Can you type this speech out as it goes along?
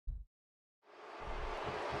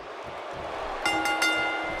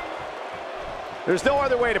There's no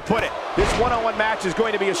other way to put it. This one-on-one match is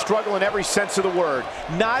going to be a struggle in every sense of the word.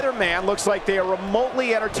 Neither man looks like they are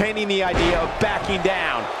remotely entertaining the idea of backing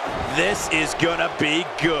down. This is gonna be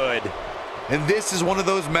good. And this is one of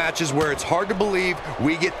those matches where it's hard to believe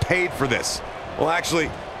we get paid for this. Well, actually,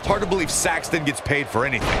 it's hard to believe Saxton gets paid for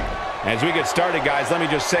anything. As we get started, guys, let me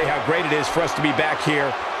just say how great it is for us to be back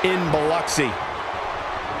here in Biloxi.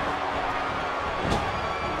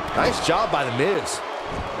 Nice job by The Miz.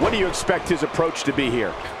 What do you expect his approach to be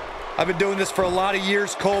here? I've been doing this for a lot of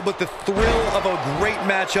years, Cole, but the thrill of a great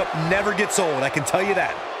matchup never gets old, I can tell you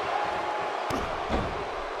that.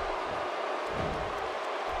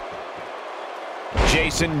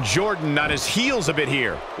 Jason Jordan on his heels a bit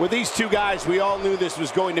here. With these two guys, we all knew this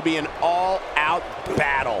was going to be an all-out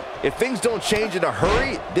battle. If things don't change in a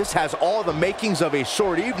hurry, this has all the makings of a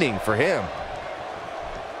short evening for him.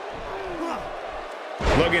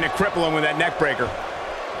 Looking to cripple him with that neck breaker.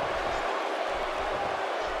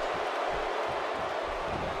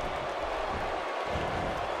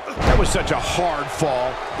 That was such a hard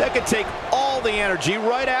fall. That could take all the energy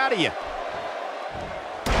right out of you.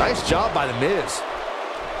 Nice job by The Miz.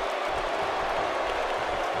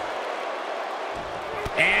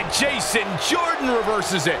 And Jason Jordan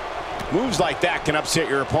reverses it. Moves like that can upset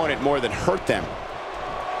your opponent more than hurt them.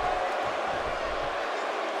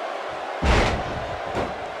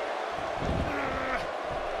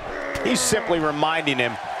 He's simply reminding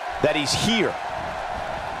him that he's here.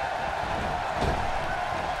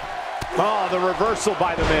 Oh, the reversal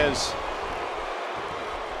by The Miz.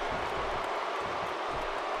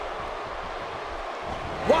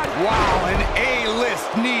 What? Wow, an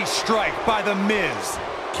A-list knee strike by The Miz.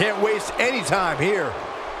 Can't waste any time here.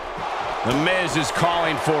 The Miz is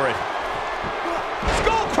calling for it.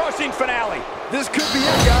 Skull-crushing finale. This could be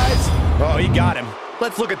it, guys. Oh, he got him.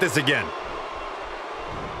 Let's look at this again.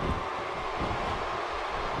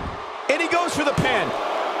 And he goes for the pin.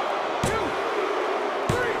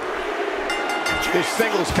 This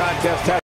singles contest has